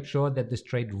want to make sure that this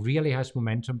trade really has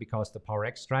momentum, because the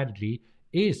PowerX strategy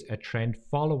is a trend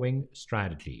following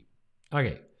strategy.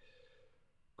 Okay,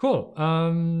 cool.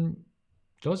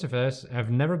 Joseph says, I've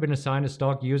never been assigned a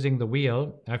stock using the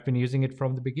wheel. I've been using it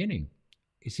from the beginning.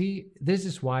 You see, this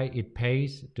is why it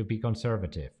pays to be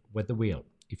conservative with the wheel.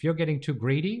 If you're getting too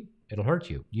greedy, it'll hurt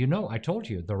you. You know, I told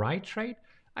you, the right trade,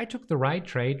 I took the right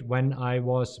trade when I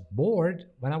was bored,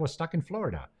 when I was stuck in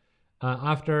Florida.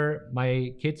 After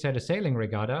my kids had a sailing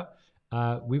regatta,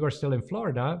 we were still in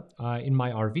Florida in my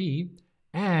RV,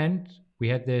 and we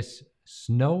had this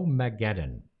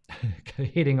snowmageddon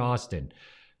hitting Austin.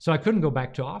 So I couldn't go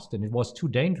back to Austin. It was too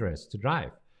dangerous to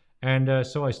drive. And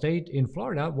so I stayed in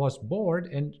Florida, was bored,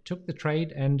 and took the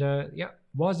trade, and yeah,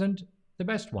 wasn't the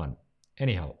best one.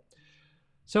 Anyhow.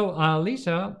 So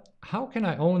Lisa, how can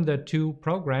I own the two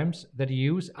programs that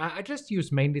you use? I just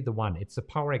use mainly the one. It's the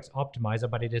PowerX Optimizer,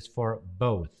 but it is for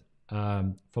both.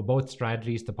 For both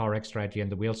strategies, the PowerX strategy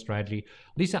and the wheel strategy.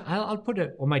 Lisa, I'll put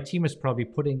it, or my team is probably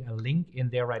putting a link in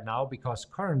there right now, because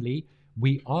currently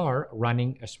we are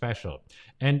running a special.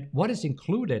 And what is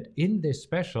included in this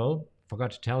special,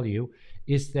 forgot to tell you,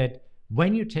 is that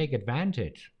when you take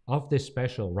advantage of this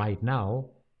special right now,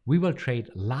 we will trade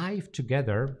live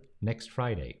together next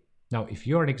Friday. Now, if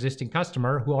you're an existing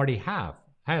customer who already has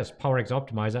PowerX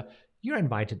Optimizer, you're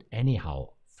invited anyhow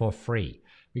for free,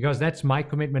 because that's my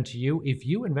commitment to you. If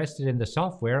you invested in the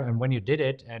software, and when you did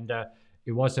it, and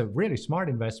it was a really smart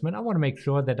investment, I want to make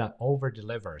sure that I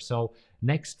over-deliver. So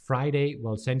next Friday,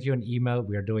 we'll send you an email.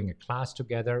 We are doing a class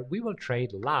together. We will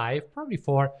trade live, probably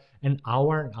for an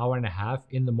hour and a half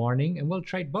in the morning, and we'll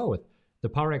trade both the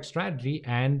PowerX strategy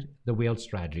and the wheel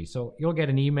strategy. So you'll get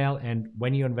an email, and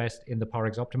when you invest in the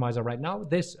PowerX Optimizer right now,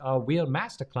 this wheel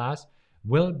masterclass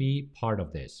will be part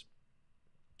of this.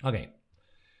 Okay.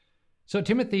 So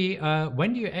Timothy,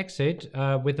 when do you exit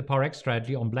with the PowerX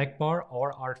strategy on black bar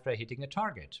or after hitting a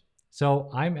target? So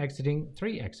I'm exiting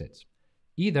 3 exits.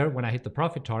 Either when I hit the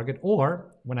profit target,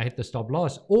 or when I hit the stop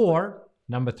loss, or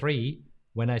number 3,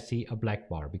 when I see a black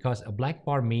bar, because a black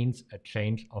bar means a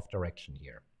change of direction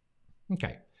here.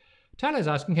 Okay. Tyler is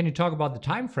asking, can you talk about the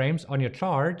time frames on your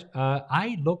chart?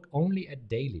 I look only at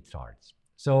daily charts.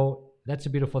 So that's a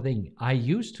beautiful thing. I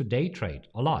used to day trade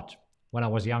a lot when I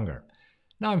was younger.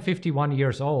 Now I'm 51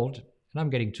 years old and I'm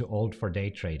getting too old for day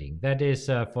trading. That is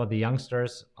for the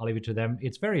youngsters, I'll leave it to them.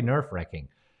 It's very nerve-wracking.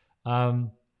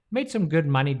 Made some good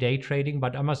money day trading,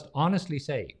 but I must honestly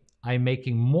say I'm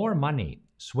making more money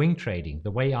swing trading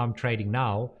the way I'm trading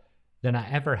now than I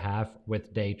ever have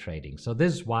with day trading. So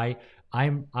this is why I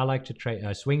like to trade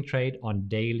swing trade on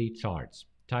daily charts.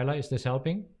 Tyler, is this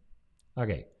helping?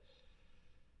 Okay.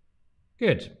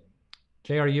 Good.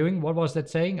 J.R. Ewing, what was that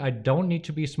saying? I don't need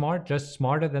to be smart, just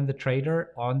smarter than the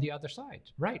trader on the other side.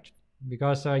 Right.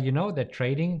 Because you know that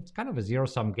trading is kind of a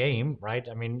zero-sum game, right?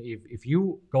 I mean, if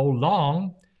you go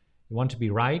long, you want to be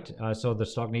right, so the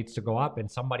stock needs to go up, and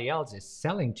somebody else is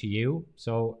selling to you,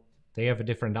 so they have a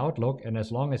different outlook, and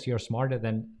as long as you're smarter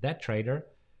than that trader,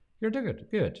 you're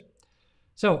good.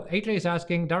 So AJ is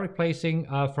asking, direct placing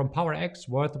from PowerX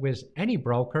worth with any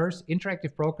brokers,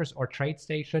 interactive brokers or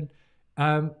TradeStation.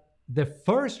 In the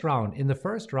first round,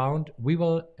 we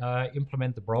will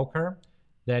implement the broker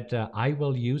that I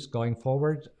will use going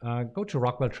forward. Go to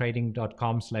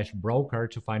rockwelltrading.com/broker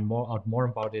to find out more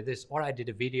about this. Or I did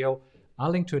a video.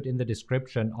 I'll link to it in the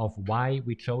description of why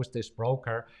we chose this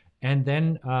broker. And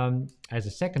then as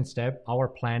a second step, our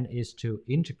plan is to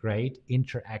integrate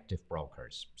interactive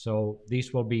brokers. So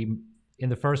these will be in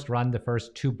the first run, the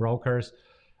first two brokers.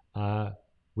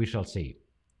 We shall see.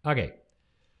 Okay.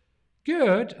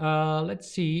 Good.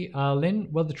 Let's see.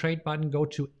 Lynn, will the trade button go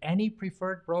to any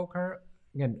preferred broker?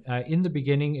 Again, in the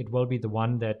beginning, it will be the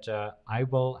one that I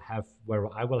will have,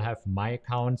 where I will have my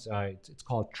accounts. It's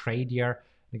called Tradier.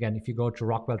 Again, if you go to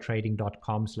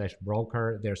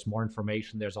rockwelltrading.com/broker, there's more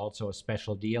information. There's also a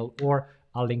special deal, or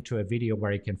I'll link to a video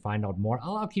where you can find out more.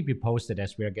 I'll keep you posted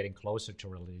as we are getting closer to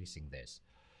releasing this.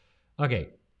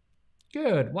 Okay,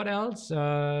 good. What else?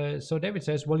 So David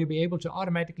says, will you be able to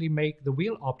automatically make the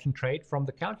wheel option trade from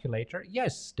the calculator?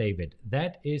 Yes, David,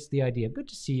 that is the idea. Good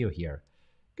to see you here.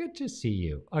 Good to see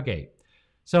you. Okay,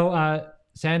 so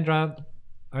Sandra,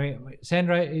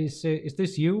 is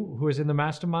this you who is in the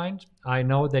mastermind? I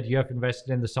know that you have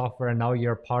invested in the software and now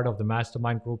you're part of the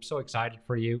mastermind group. So excited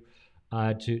for you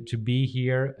to be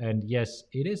here. And yes,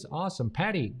 it is awesome.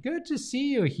 Patty, good to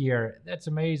see you here. That's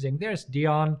amazing. There's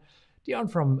Dion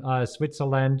from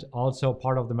Switzerland, also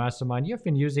part of the mastermind. You've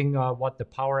been using the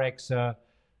PowerX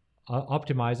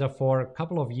optimizer for a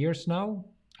couple of years now.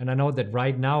 And I know that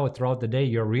right now throughout the day,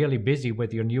 you're really busy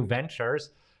with your new ventures.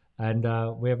 And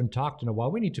we haven't talked in a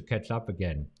while. We need to catch up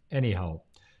again. Anyhow,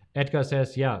 Edgar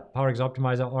says, yeah, PowerX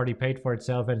Optimizer already paid for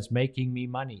itself and it's making me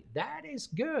money. That is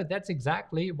good. That's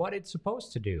exactly what it's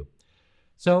supposed to do.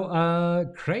 So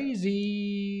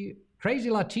Crazy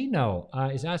Latino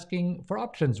is asking for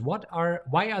options. Why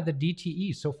are the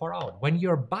DTEs so far out? When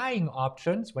you're buying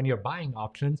options,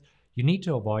 you need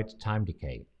to avoid time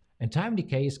decay. And time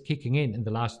decay is kicking in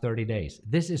the last 30 days.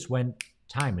 This is when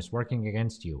time is working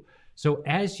against you. So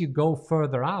as you go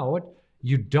further out,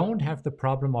 you don't have the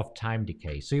problem of time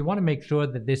decay. So you want to make sure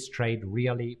that this trade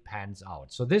really pans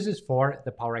out. So this is for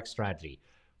the PowerX strategy.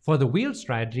 For the wheel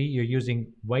strategy, you're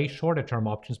using way shorter term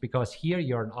options because here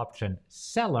you're an option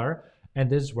seller, and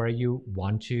this is where you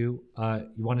want to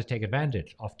take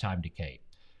advantage of time decay.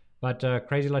 But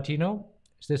Crazy Latino,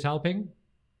 is this helping?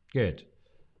 Good.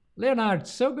 Leonard,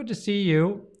 so good to see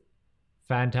you.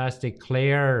 Fantastic.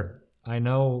 Claire, I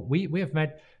know we have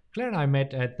met. Claire and I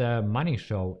met at the Money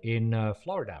Show in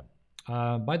Florida.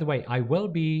 By the way, I will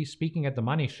be speaking at the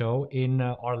Money Show in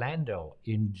Orlando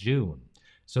in June.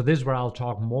 So this is where I'll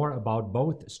talk more about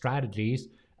both strategies,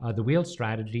 the wheel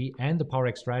strategy and the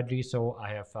PowerX strategy. So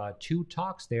I have two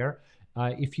talks there.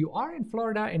 If you are in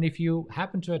Florida and if you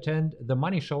happen to attend the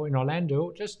Money Show in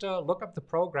Orlando, just look up the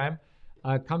program,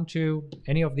 come to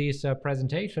any of these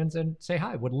presentations and say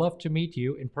hi. Would love to meet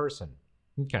you in person.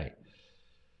 Okay.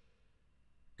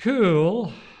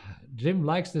 Cool. Jim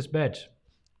likes this bet.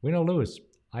 Win or lose,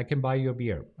 I can buy you a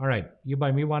beer. All right. You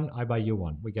buy me one, I buy you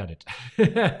one. We got it.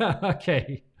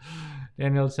 Okay.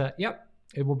 Daniel said, yep,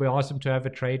 it will be awesome to have a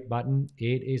trade button.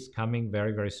 It is coming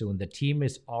very, very soon. The team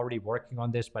is already working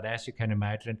on this, but as you can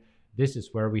imagine, this is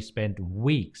where we spent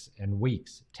weeks and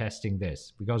weeks testing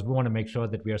this because we want to make sure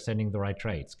that we are sending the right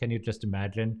trades. Can you just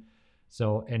imagine?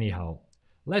 So anyhow,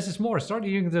 less is more. Started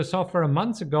using the software a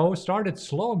month ago, started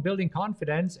slow and building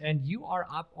confidence, and you are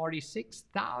up already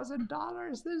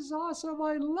 $6,000. This is awesome.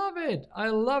 I love it. I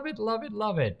love it, love it,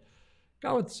 love it.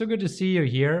 God, it's so good to see you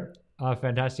here.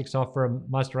 Fantastic software,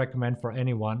 must recommend for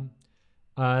anyone.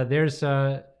 There's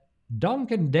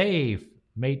Duncan Dave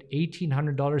made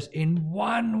 $1,800 in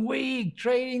 1 week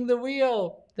trading the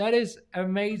wheel. That is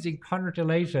amazing.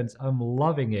 Congratulations. I'm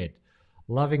loving it.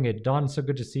 Loving it. Don, so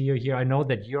good to see you here. I know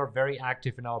that you're very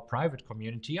active in our private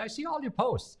community. I see all your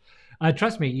posts.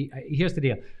 Trust me, here's the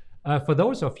deal. For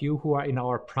those of you who are in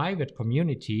our private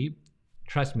community,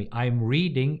 trust me, I'm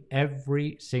reading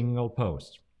every single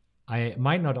post. I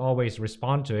might not always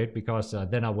respond to it because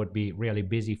then I would be really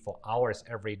busy for hours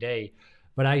every day.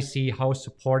 But I see how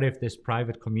supportive this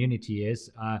private community is.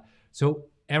 So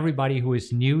everybody who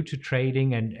is new to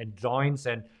trading and joins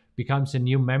and becomes a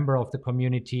new member of the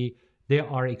community, there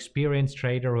are experienced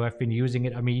traders who have been using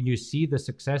it. I mean, you see the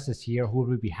successes here who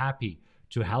will be happy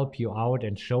to help you out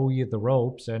and show you the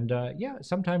ropes. And yeah,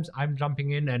 sometimes I'm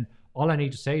jumping in and all I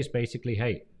need to say is basically,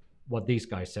 hey, what these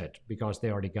guys said, because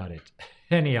they already got it.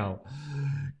 Anyhow,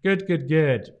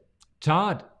 good.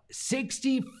 Todd,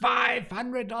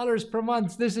 $6,500 per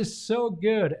month. This is so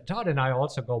good. Todd and I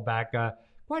also go back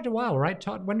quite a while, right,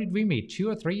 Todd? When did we meet? 2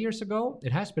 or 3 years ago?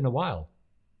 It has been a while.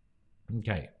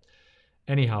 Okay.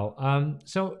 Anyhow,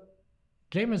 so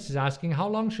James is asking, how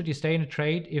long should you stay in a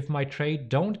trade if my trade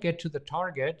don't get to the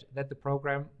target that the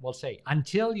program will say?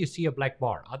 Until you see a black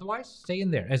bar. Otherwise, stay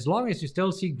in there. As long as you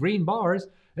still see green bars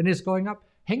and it's going up,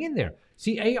 hang in there.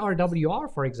 See,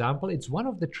 ARWR, for example, it's one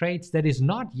of the trades that is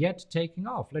not yet taking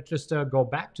off. Let's just go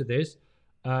back to this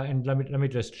and let me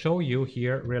just show you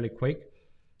here really quick.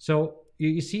 So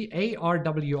you see,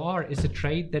 ARWR is a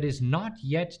trade that is not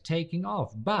yet taking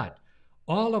off, but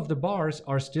all of the bars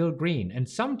are still green. And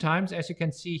sometimes, as you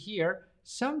can see here,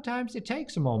 sometimes it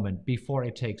takes a moment before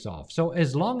it takes off. So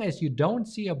as long as you don't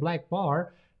see a black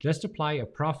bar, just apply a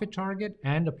profit target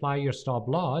and apply your stop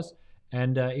loss.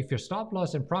 And if your stop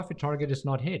loss and profit target is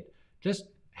not hit, just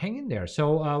hang in there.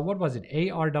 So what was it?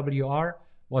 ARWR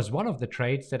was one of the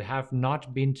trades that have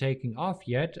not been taking off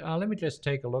yet. Let me just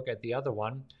take a look at the other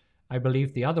one. I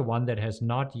believe the other one that has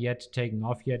not yet taken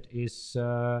off yet is...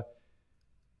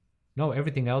 no,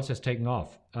 everything else has taken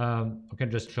off. I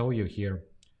can just show you here.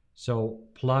 So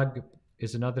Plug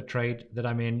is another trade that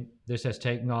I'm in. This has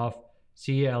taken off.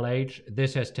 CLH,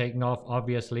 this has taken off,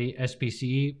 obviously.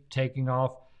 SPCE taking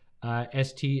off.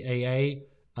 STAA,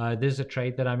 this is a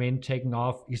trade that I'm in, taking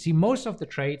off. You see, most of the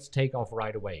trades take off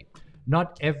right away.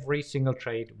 Not every single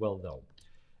trade will, though.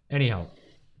 Anyhow,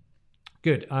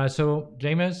 good. So,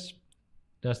 James,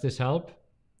 does this help?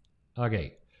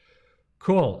 Okay.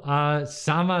 Cool.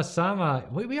 Sama.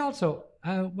 We also,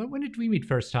 when did we meet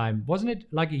first time? Wasn't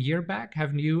it like a year back?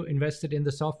 Haven't you invested in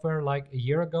the software like a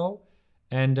year ago?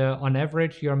 And on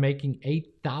average, you're making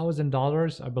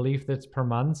 $8,000. I believe that's per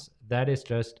month. That is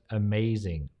just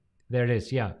amazing. There it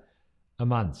is. Yeah, a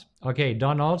month. Okay,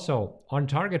 Don also on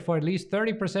target for at least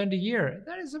 30% a year.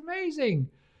 That is amazing.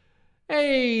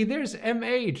 Hey, there's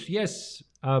MH. Yes.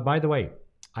 By the way,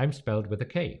 I'm spelled with a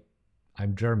K.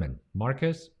 I'm German.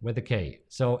 Markus with a K.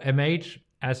 So MH,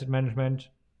 asset management.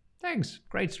 Thanks.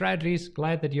 Great strategies.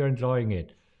 Glad that you're enjoying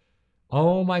it.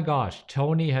 Oh my gosh.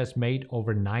 Tony has made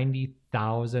over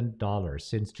 $90,000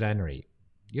 since January.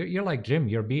 You're like, Jim,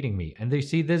 you're beating me. And they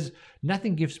see this.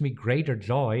 Nothing gives me greater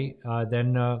joy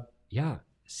than,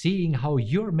 seeing how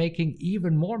you're making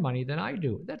even more money than I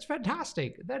do. That's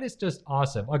fantastic. That is just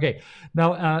awesome. Okay.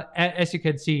 Now, as you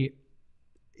can see,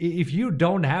 if you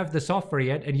don't have the software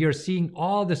yet and you're seeing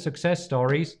all the success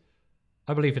stories,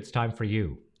 I believe it's time for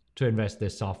you to invest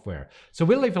this software. So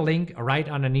we'll leave a link right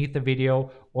underneath the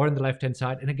video or on the left-hand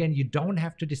side. And again, you don't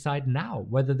have to decide now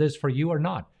whether this is for you or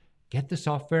not. Get the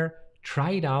software,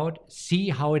 try it out, see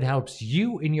how it helps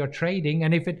you in your trading.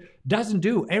 And if it doesn't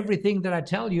do everything that I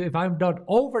tell you, if I'm not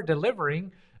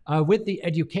over-delivering with the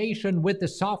education, with the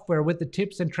software, with the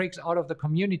tips and tricks out of the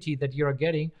community that you're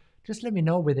getting, just let me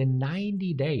know within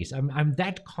 90 days. I'm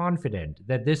that confident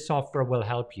that this software will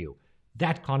help you.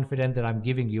 That confident that I'm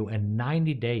giving you a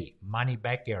 90-day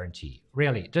money-back guarantee.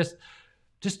 Really, just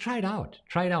try it out.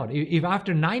 Try it out. If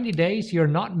after 90 days you're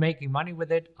not making money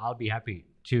with it, I'll be happy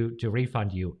to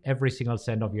refund you every single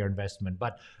cent of your investment.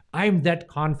 But I'm that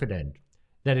confident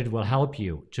that it will help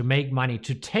you to make money,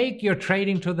 to take your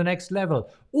trading to the next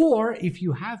level. Or if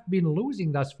you have been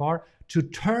losing thus far, to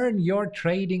turn your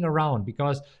trading around,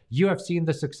 because you have seen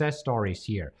the success stories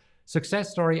here.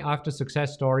 Success story after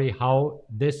success story, how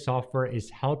this software is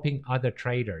helping other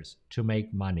traders to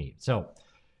make money. So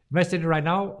invest in it right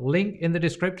now. Link in the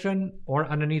description or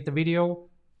underneath the video,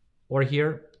 or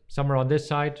here, somewhere on this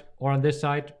side, or on this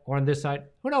side, or on this side.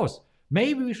 Who knows?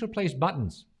 Maybe we should place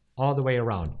buttons all the way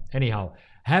around. Anyhow,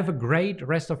 have a great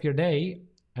rest of your day,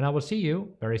 and I will see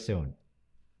you very soon.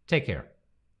 Take care.